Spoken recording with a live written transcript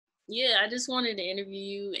Yeah, I just wanted to interview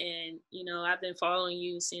you, and I've been following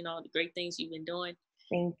you, seeing all the great things you've been doing,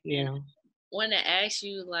 Thank and you. want to ask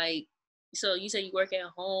you, like, so you say you work at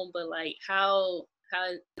home, but like, how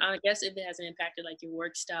I guess if it hasn't impacted like your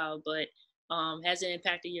work style, but has it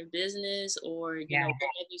impacted your business, or Yeah, what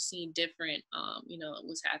have you seen different?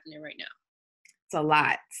 What's happening right now? it's a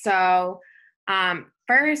lot. So,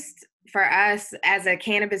 first, for us as a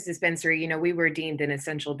cannabis dispensary, we were deemed an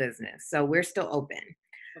essential business. So we're still open.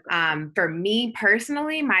 Okay. For me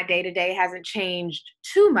personally, my day to day hasn't changed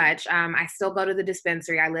too much. I still go to the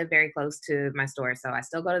dispensary. I live very close to my store, so I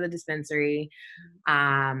still go to the dispensary.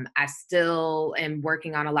 Mhm. I still am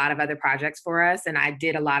working on a lot of other projects for us, and I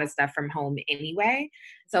did a lot of stuff from home anyway.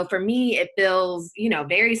 So for me, it feels,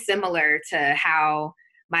 very similar to how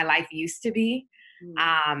my life used to be.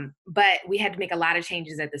 Mhm. But we had to make a lot of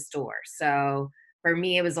changes at the store. So for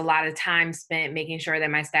me, it was a lot of time spent making sure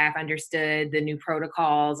that my staff understood the new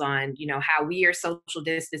protocols on, how we are social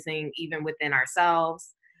distancing even within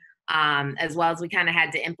ourselves, as well as we kind of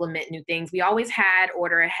had to implement new things. We always had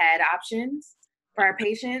order ahead options for our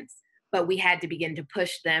patients, but we had to begin to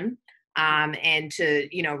push them, and to,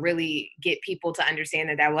 really get people to understand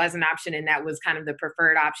that that was an option and that was kind of the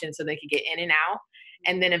preferred option so they could get in and out.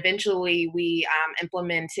 And then eventually we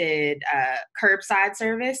implemented curbside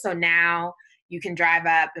service. So now you can drive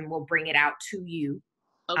up and we'll bring it out to you.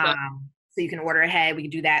 Okay. So you can order ahead. We can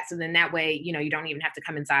do that. So then that way, you don't even have to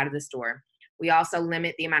come inside of the store. We also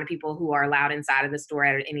limit the amount of people who are allowed inside of the store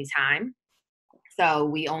at any time. So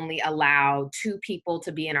we only allow two people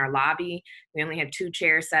to be in our lobby. We only have two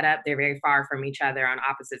chairs set up. They're very far from each other on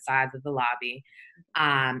opposite sides of the lobby.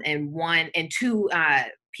 And one and two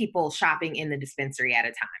people shopping in the dispensary at a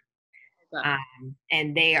time. Okay.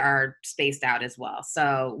 And they are spaced out as well.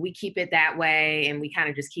 So we keep it that way, and we kind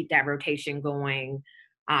of just keep that rotation going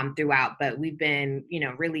throughout. But we've been,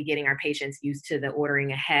 really getting our patients used to the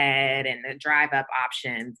ordering ahead and the drive up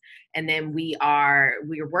options. And then we are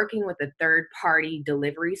working with a third party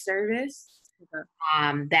delivery service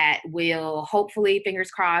Okay. that will hopefully,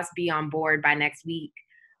 fingers crossed, be on board by next week.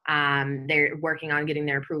 They're working on getting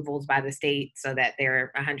their approvals by the state so that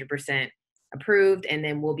they're 100% approved, and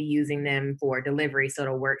then we'll be using them for delivery. So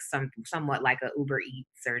it'll work somewhat like a Uber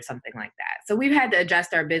Eats or something like that. So we've had to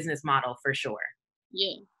adjust our business model for sure.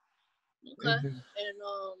 Yeah. Okay. Mhm.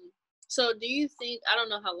 And so do you think, I don't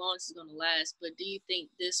know how long this is gonna last, but do you think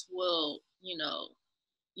this will,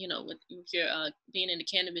 with your being in the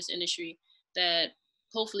cannabis industry, that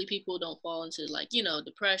hopefully people don't fall into like,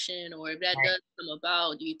 depression, or if that Right. does come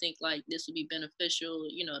about, do you think like this would be beneficial,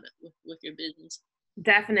 with your business?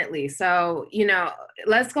 Definitely. So,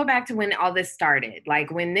 let's go back to when all this started. Like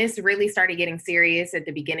when this really started getting serious at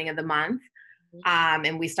the beginning of the month. Mhm.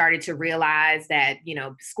 And we started to realize that,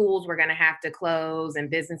 schools were going to have to close and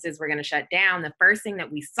businesses were going to shut down. The first thing that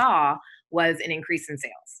we saw was an increase in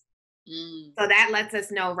sales. Mm. So that lets us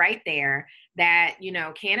know right there that,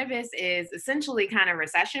 cannabis is essentially kind of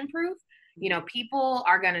recession proof. Mhm. People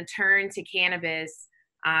are going to turn to cannabis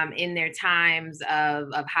in their times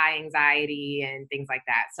of high anxiety and things like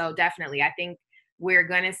that. So definitely, I think we're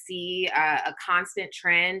going to see a constant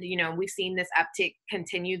trend. We've seen this uptick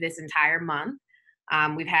continue this entire month.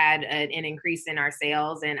 We've had an increase in our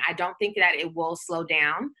sales, and I don't think that it will slow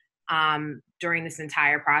down during this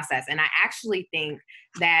entire process. And I actually think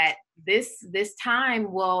that this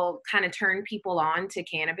time will kind of turn people on to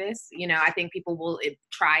cannabis. I think people will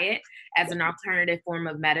try it as an alternative form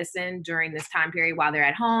of medicine during this time period while they're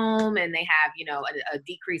at home and they have, a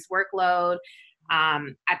decreased workload.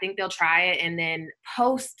 I think they'll try it, and then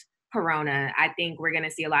post corona, I think we're going to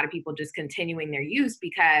see a lot of people just continuing their use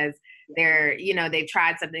because they've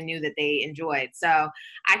tried something new that they enjoyed. So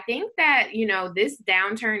I think that, this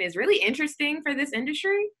downturn is really interesting for this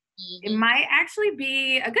industry. It Mhm. might actually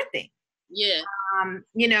be a good thing. Yeah. And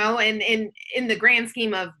in the grand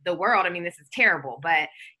scheme of the world, I mean, this is terrible. But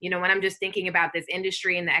when I'm just thinking about this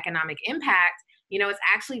industry and the economic impact, it's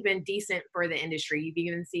actually been decent for the industry. You've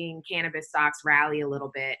even seen cannabis stocks rally a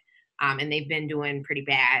little bit, and they've been doing pretty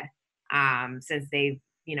bad since they've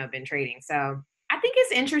been trading. So I think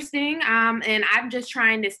it's interesting, and I'm just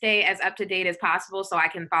trying to stay as up to date as possible so I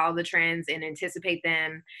can follow the trends and anticipate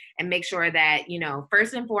them and make sure that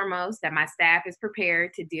first and foremost that my staff is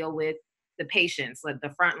prepared to deal with the patients, like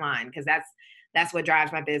the front line, because that's what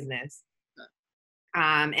drives my business.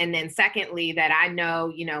 And then secondly, that I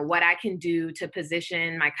know, what I can do to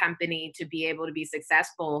position my company to be able to be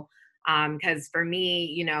successful. Because for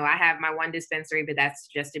me, I have my one dispensary, but that's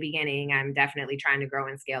just a beginning. I'm definitely trying to grow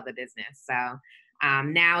and scale the business. So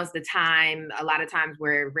now is the time, a lot of times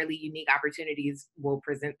where really unique opportunities will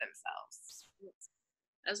present themselves.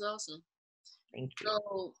 That's awesome. Thank you.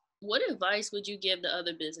 So, what advice would you give the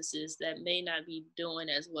other businesses that may not be doing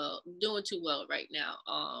too well right now?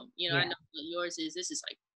 I Yeah. know that yours is this is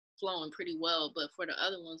like flowing pretty well, but for the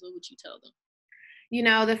other ones, what would you tell them?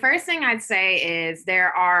 The first thing I'd say is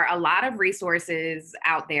there are a lot of resources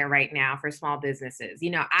out there right now for small businesses.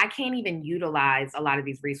 I can't even utilize a lot of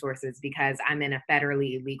these resources because I'm in a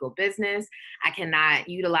federally illegal business. I cannot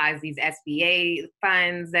utilize these SBA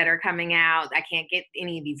funds that are coming out. I can't get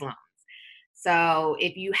any of these loans. So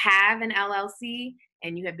if you have an LLC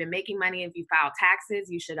and you have been making money, if you file taxes,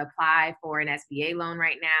 you should apply for an SBA loan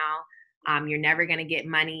right now. You're never going to get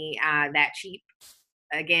money that cheap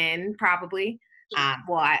again, probably.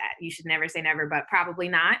 You should never say never, but probably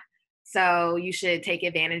not. So you should take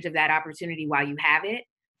advantage of that opportunity while you have it.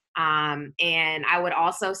 And I would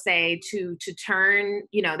also say to turn,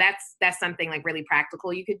 that's something like really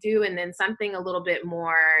practical you could do, and then something a little bit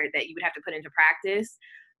more that you would have to put into practice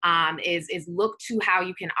is look to how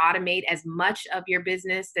you can automate as much of your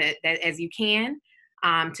business that as you can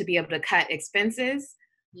to be able to cut expenses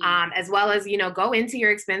Yeah. as well as go into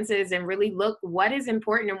your expenses and really look what is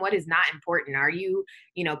important and what is not important. Are you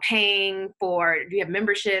paying for, do you have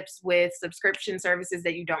memberships with subscription services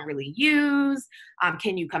that you don't really use?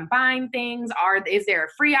 Can you combine things? Is there a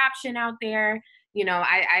free option out there?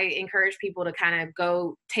 I encourage people to kind of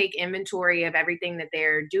go take inventory of everything that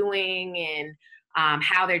they're doing and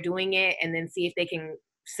how they're doing it, and then see if they can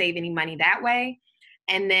save any money that way.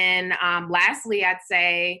 And then lastly, I'd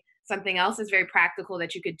say something else is very practical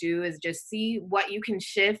that you could do is just see what you can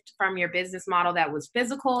shift from your business model that was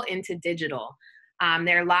physical into digital.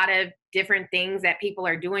 There are a lot of different things that people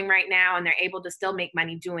are doing right now, and they're able to still make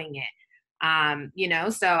money doing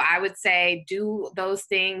it. So I would say do those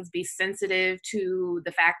things, be sensitive to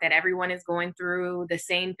the fact that everyone is going through the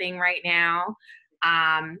same thing right now.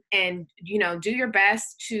 And do your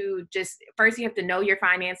best to just first you have to know your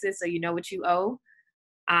finances so you know what you owe.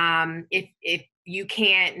 If you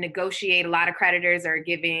can't negotiate, a lot of creditors are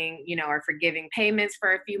giving, or forgiving payments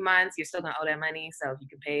for a few months, you're still gonna owe that money. So if you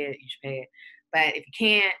can pay it, you should pay it. But if you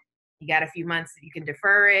can't, you got a few months that you can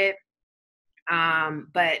defer it.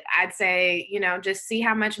 But I'd say, just see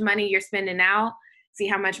how much money you're spending out, see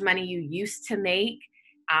how much money you used to make,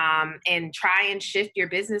 and try and shift your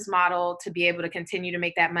business model to be able to continue to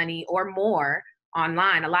make that money or more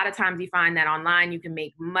online. A lot of times you find that online you can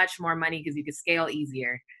make much more money because you can scale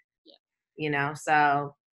easier, Yeah.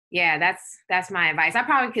 so yeah, that's my advice. I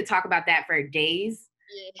probably could talk about that for days.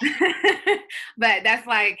 Yeah. But that's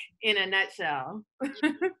like in a nutshell. No,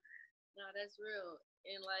 that's real.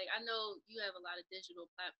 And like I know you have a lot of digital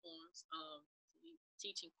platforms,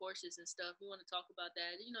 teaching courses and stuff. You want to talk about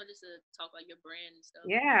that, just to talk about your brand and stuff.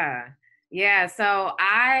 Yeah. Yeah. So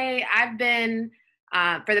I've been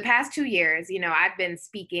for the past 2 years, I've been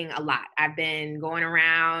speaking a lot. I've been going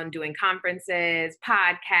around doing conferences,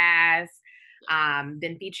 podcasts,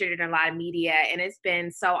 been featured in a lot of media, and it's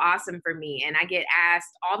been so awesome for me. And I get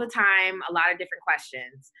asked all the time a lot of different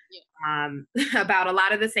questions Yeah. about a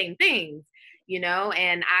lot of the same things.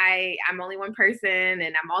 And I'm only one person,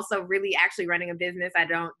 and I'm also really actually running a business. I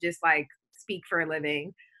don't just like speak for a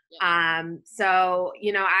living. Yeah. So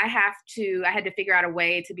I had to figure out a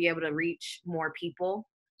way to be able to reach more people.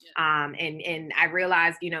 Yeah. And I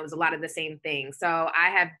realized, it was a lot of the same thing. So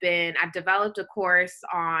I've developed a course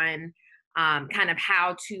on kind of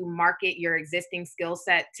how to market your existing skill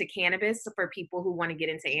set to cannabis for people who want to get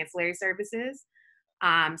into ancillary services.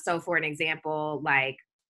 So for an example, like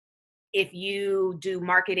if you do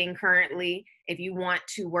marketing currently, if you want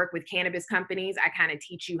to work with cannabis companies, I kind of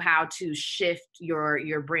teach you how to shift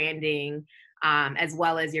your branding as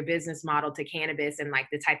well as your business model to cannabis, and like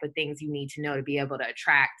the type of things you need to know to be able to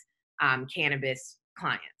attract cannabis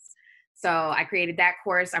clients. So I created that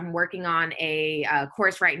course. I'm working on a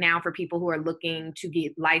course right now for people who are looking to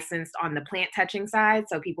get licensed on the plant touching side.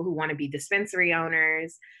 So people who want to be dispensary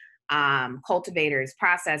owners, cultivators,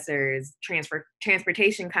 processors,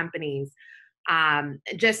 transportation companies.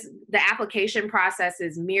 Just the application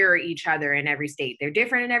processes mirror each other in every state. They're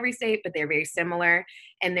different in every state, but they're very similar.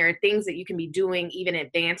 And there are things that you can be doing even in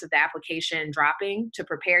advance of the application dropping to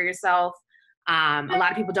prepare yourself. A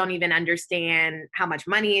lot of people don't even understand how much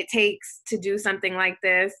money it takes to do something like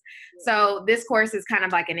this. So this course is kind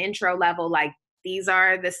of like an intro level, like these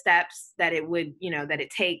are the steps that it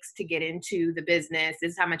takes to get into the business.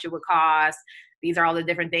 This is how much it would cost. These are all the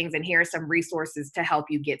different things. And here are some resources to help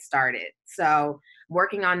you get started. So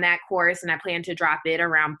working on that course, and I plan to drop it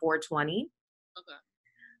around 420.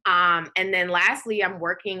 Okay. And then lastly, I'm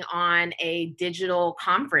working on a digital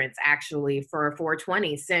conference actually for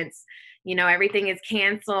 420, since everything is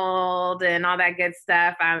canceled and all that good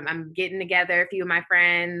stuff. I'm getting together a few of my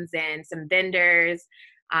friends and some vendors,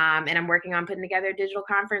 and I'm working on putting together a digital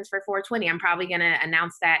conference for 420. I'm probably going to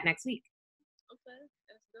announce that next week. Okay,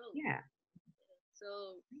 that's dope. Yeah.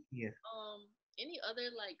 So, Yeah. any other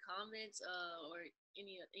like comments, or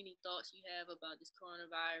any thoughts you have about this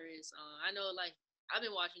coronavirus? I know, like, I've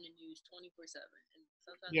been watching the news 24/7, and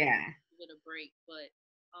sometimes I Yeah. get a break. But,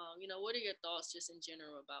 what are your thoughts just in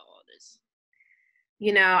general about all this?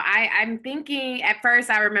 I'm thinking at first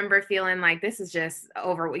I remember feeling like this is just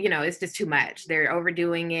over, it's just too much. They're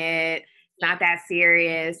overdoing it. It's Yeah. not that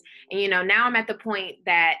serious. And now I'm at the point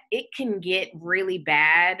that it can get really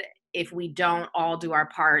bad if we don't all do our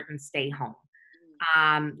part and stay home.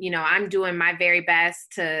 Mm. I'm doing my very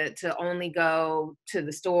best to only go to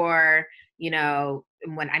the store,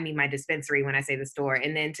 when I need my dispensary, when I say the store,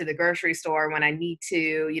 and then to the grocery store when I need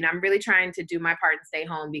to. I'm really trying to do my part and stay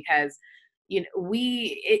home because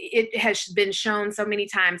it has been shown so many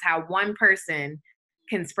times how one person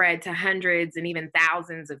can spread to hundreds and even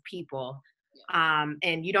thousands of people. Yeah.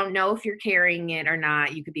 And you don't know if you're carrying it or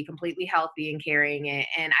not. You could be completely healthy and carrying it.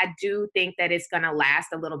 And I do think that it's going to last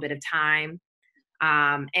a little bit of time.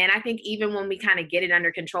 And I think even when we kind of get it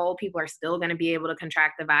under control, people are still going to be able to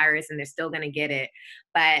contract the virus and they're still going to get it.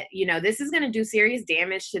 But, this is going to do serious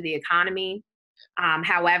damage to the economy.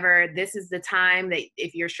 However, this is the time that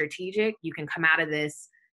if you're strategic, you can come out of this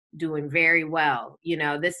doing very well.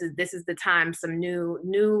 This is the time some new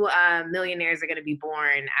millionaires are going to be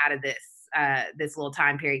born out of this little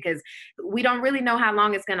time period, because we don't really know how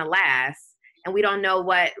long it's going to last, and we don't know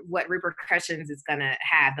what repercussions it's going to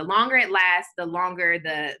have. The longer it lasts, the longer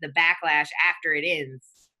the backlash after it ends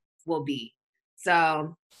will be.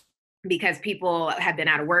 So because people have been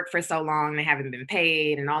out of work for so long, they haven't been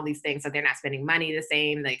paid and all these things, so they're not spending money the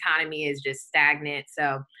same. The economy is just stagnant.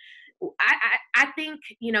 So I think,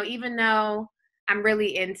 even though I'm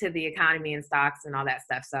really into the economy and stocks and all that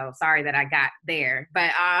stuff, so sorry that I got there,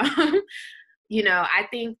 but I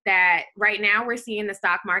think that right now we're seeing the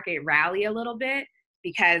stock market rally a little bit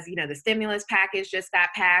because the stimulus package just got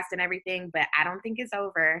passed and everything, but I don't think it's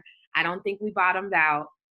over. I don't think we bottomed out.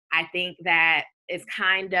 I think that it's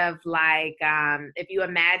kind of like, if you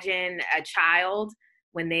imagine a child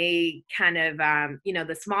when they kind of,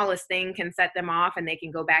 the smallest thing can set them off and they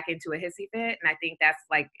can go back into a hissy fit. And I think that's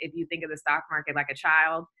like, if you think of the stock market like a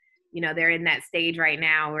child, they're in that stage right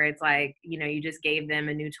now where it's like, you just gave them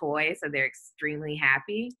a new toy, so they're extremely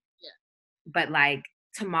happy. Yeah. But like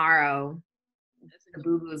tomorrow, the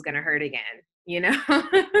boo boo is going to hurt again.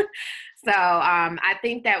 So I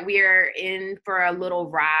think that we're in for a little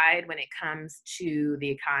ride when it comes to the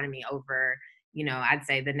economy over, I'd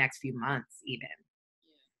say the next few months even.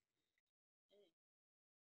 Yeah.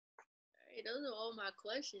 All right, those are all my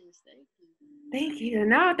questions. Thank you. Thank you.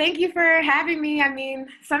 No, thank you for having me. I mean,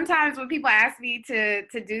 sometimes when people ask me to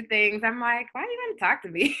do things, I'm like, why are you going to talk to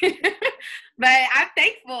me? But I'm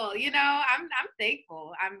thankful. I'm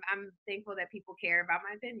thankful. I'm thankful that people care about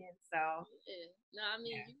my opinion. So Yeah. No, I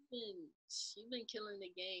mean, yeah. you've been killing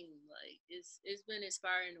the game. Like, it's been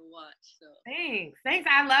inspiring to watch. So Thanks.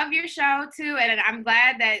 I love your show too, and I'm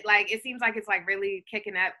glad that like it seems like it's like really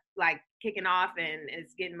kicking off, and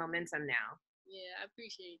it's getting momentum now. yeah, I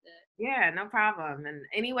appreciate that. Yeah, no problem. And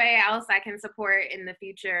any way else I can support in the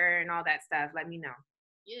future and all that stuff, let me know.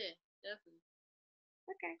 Yeah, definitely.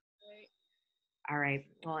 Okay. All right. All right.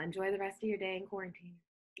 Well, enjoy the rest of your day in quarantine.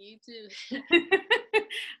 You too.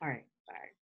 All right. Bye.